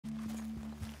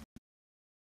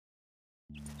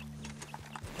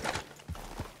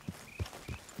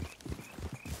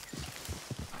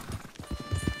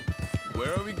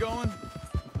Where are we going?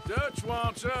 Dutch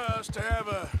wants us to have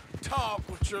a talk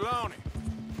with Trelawney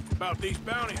about these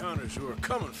bounty hunters who are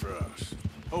coming for us.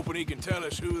 Hoping he can tell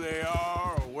us who they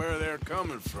are or where they're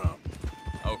coming from.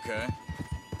 Okay.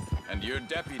 And you're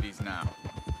deputies now.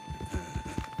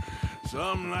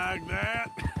 Something like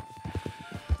that.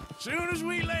 Soon as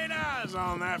we laid eyes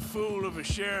on that fool of a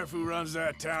sheriff who runs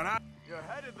that town, You're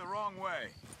headed the wrong way.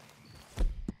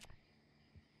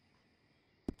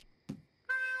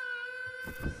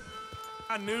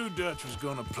 I knew Dutch was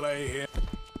gonna play him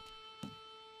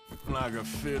like a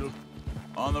fiddle.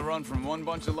 On the run from one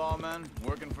bunch of lawmen,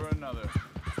 working for another.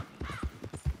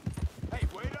 Hey,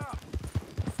 wait up!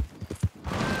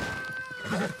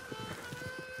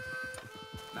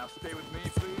 Now stay with me,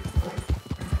 please.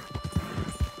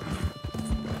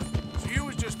 So you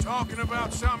was just talking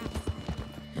about something?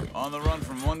 On the run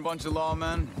from one bunch of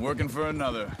lawmen, working for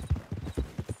another.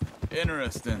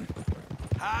 Interesting.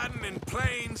 Hiding in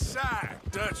plain sight,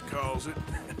 Dutch calls it.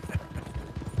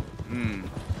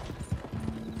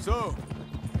 So,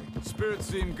 spirits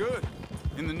seem good.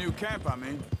 In the new camp, I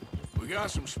mean. We got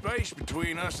some space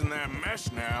between us and that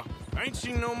mess now. I ain't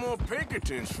seen no more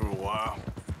Pinkertons for a while.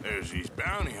 There's these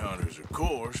bounty hunters, of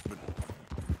course, but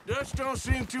Dutch don't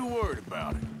seem too worried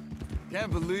about it.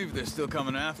 Can't believe they're still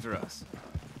coming after us.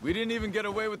 We didn't even get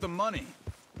away with the money.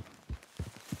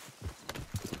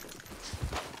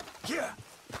 Yeah.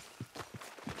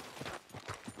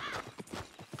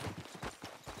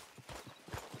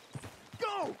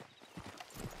 Go!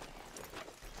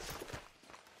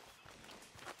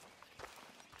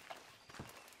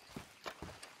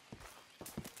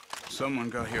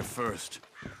 Someone got here first.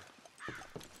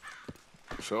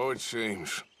 So it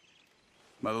seems.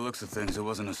 By the looks of things, it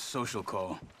wasn't a social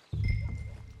call.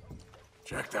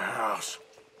 Check the house.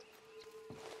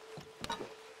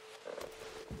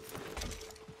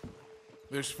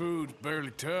 This food's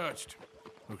barely touched.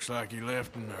 Looks like he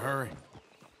left in a hurry.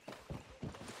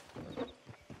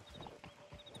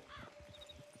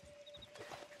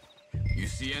 You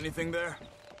see anything there?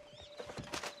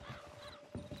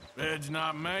 Bed's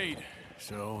not made,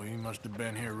 so he must have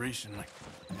been here recently.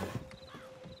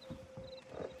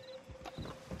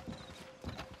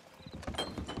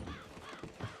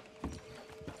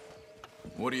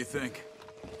 What do you think?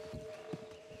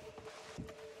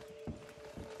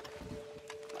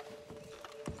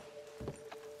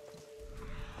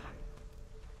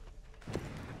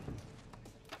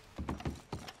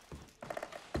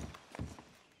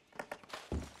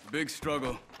 Big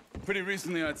struggle. Pretty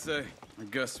recently, I'd say. I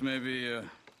guess maybe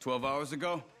 12 hours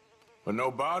ago? But no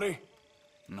body?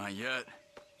 Not yet.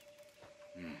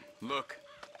 Look.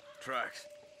 Tracks.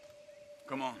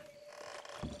 Come on.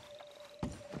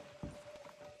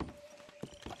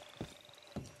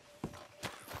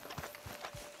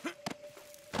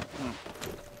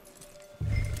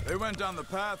 They went down the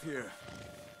path here.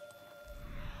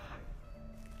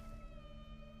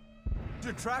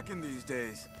 You're tracking these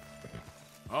days.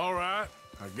 All right,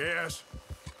 I guess.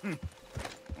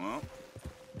 Well,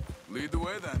 lead the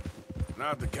way then.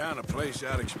 Not the kind of place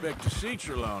I'd expect to see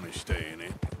Trelawney staying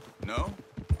in. No?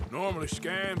 Normally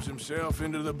scams himself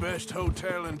into the best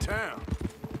hotel in town.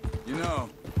 You know,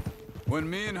 when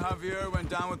me and Javier went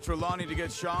down with Trelawney to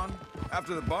get Sean,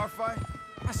 after the bar fight,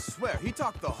 I swear, he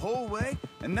talked the whole way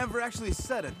and never actually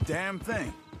said a damn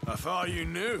thing. I thought you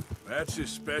knew. That's his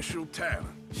special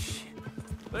talent.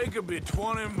 They could be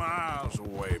 20 miles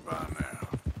away by now.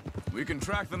 We can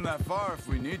track them that far if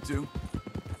we need to.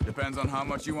 Depends on how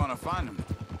much you want to find them.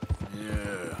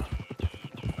 Yeah.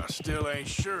 I still ain't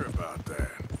sure about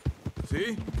that.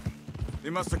 See? They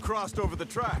must have crossed over the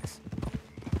tracks.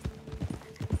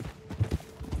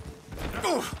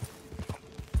 Oof!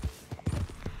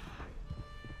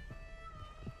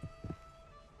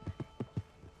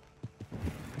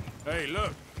 Hey,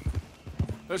 look.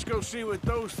 Let's go see what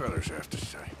those fellas have to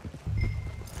say.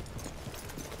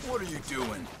 What are you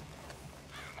doing?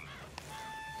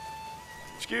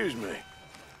 Excuse me.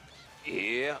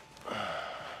 Yeah.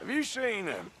 Have you seen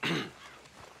him?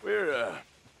 We're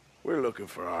looking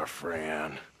for our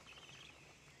friend.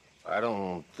 I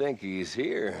don't think he's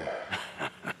here.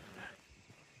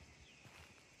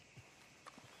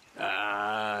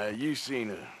 You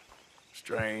seen a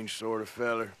strange sort of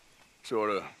feller?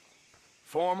 Sort of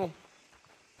formal?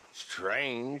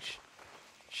 Strange?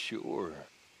 Sure.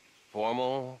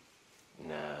 Formal?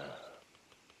 Nah.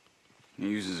 He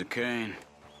uses a cane.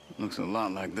 Looks a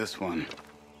lot like this one.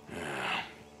 Yeah.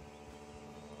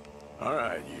 All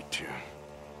right, you two.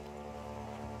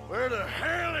 Where the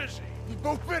hell is he? You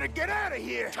both better get out of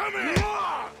here! Come here!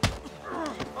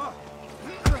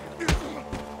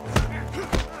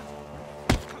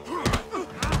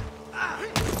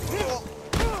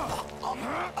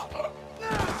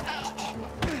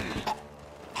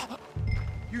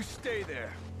 You stay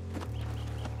there.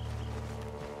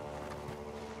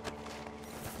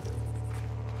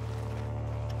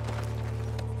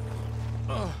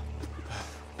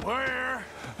 Where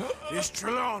is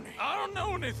Trelawney? I don't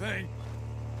know anything.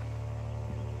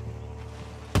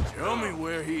 Tell me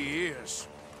where he is.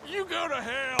 You go to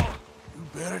hell. You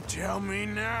better tell me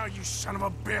now, you son of a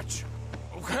bitch.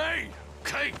 Okay,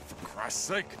 for Christ's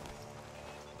sake.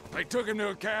 They took him to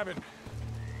a cabin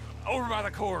over by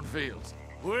the cornfields.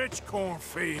 Which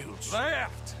cornfields?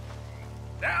 Left.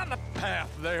 Down the path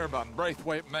there by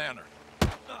Braithwaite Manor.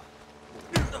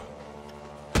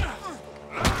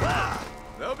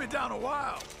 They'll be down a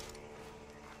while.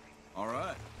 All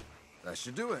right. That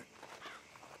should do it.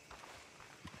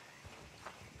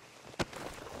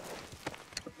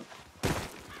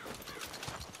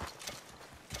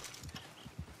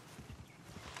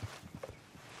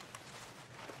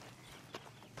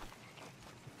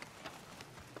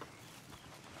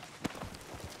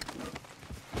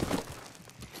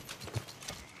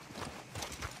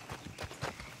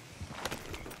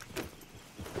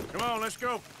 Come on, let's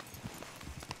go.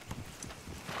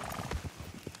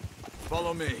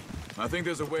 Follow me. I think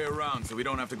there's a way around so we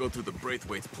don't have to go through the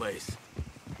Braithwaite's place.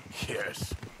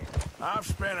 Yes. I've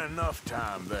spent enough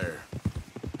time there.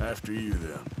 After you,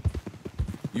 then.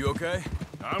 You okay?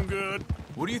 I'm good.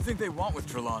 What do you think they want with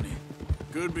Trelawney?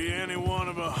 Could be any one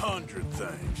of 100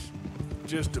 things.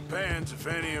 Just depends if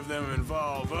any of them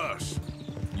involve us.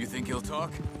 You think he'll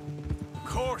talk? Of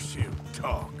course he'll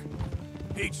talk.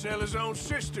 He'd sell his own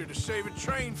sister to save a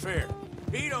train fare.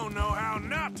 He don't know how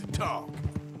not to talk.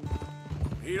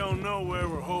 He don't know where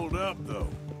we're holed up, though.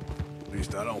 At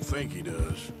least I don't think he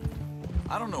does.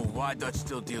 I don't know why Dutch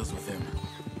still deals with him.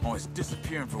 Always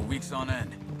disappearing for weeks on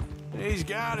end. He's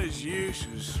got his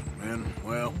uses, and,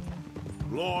 well,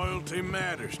 loyalty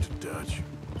matters to Dutch.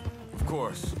 Of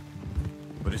course.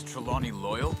 But is Trelawney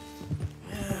loyal?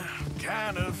 Yeah,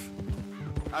 kind of.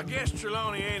 I guess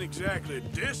Trelawney ain't exactly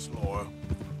disloyal.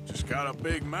 Just got a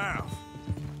big mouth.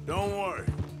 Don't worry.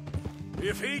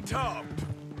 If he talked,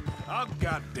 I'll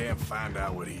goddamn find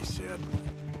out what he said.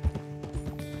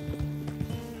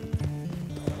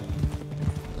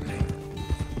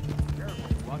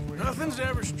 Nothing's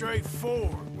ever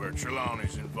straightforward where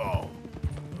Trelawney's involved.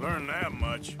 Learned that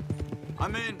much. I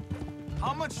mean,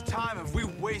 how much time have we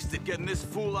wasted getting this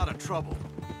fool out of trouble?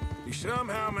 He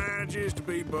somehow manages to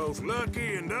be both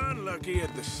lucky and unlucky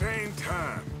at the same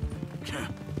time.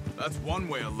 That's one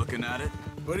way of looking at it.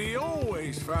 But he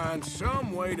always finds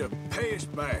some way to pay us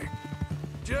back.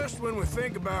 Just when we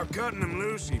think about cutting him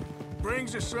loose, he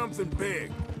brings us something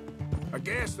big. I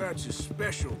guess that's his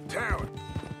special talent,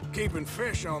 keeping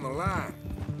fish on the line.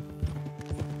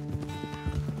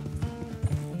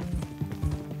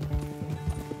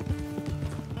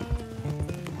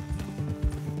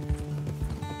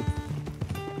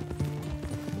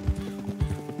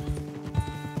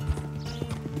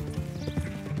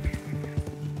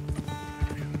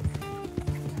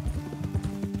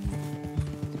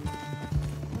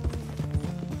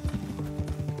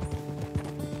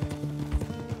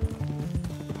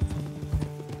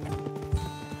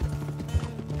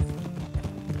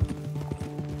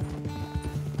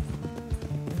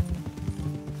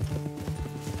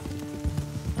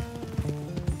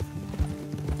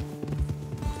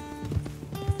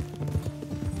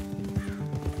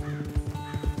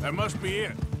 That must be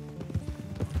it.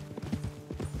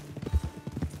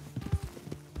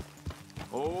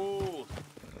 Hold.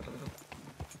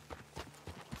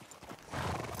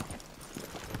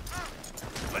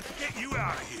 Let's get you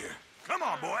out of here. Come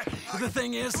on, boy. The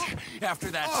thing is, after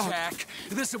that shack,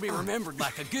 this will be remembered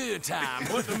like a good time.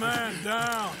 Put the man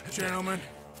down, gentlemen.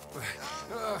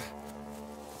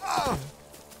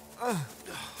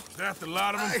 Is that the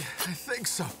lot of them? I think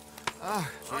so.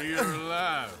 So you're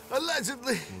alive.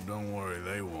 Allegedly. Well, don't worry,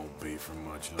 they won't be for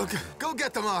much longer. Look, go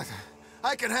get them, Arthur.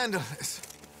 I can handle this.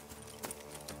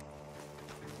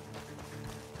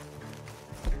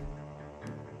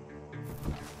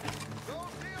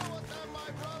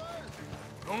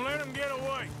 Don't let him get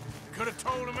away. Could have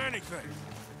told him anything.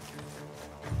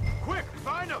 Quick,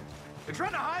 find them! They're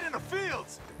trying to hide in the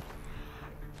fields!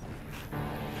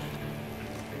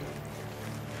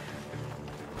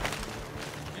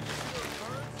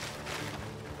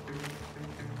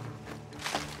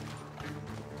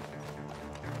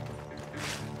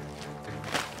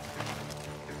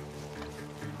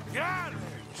 Get out of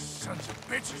there, you sons of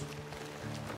bitches!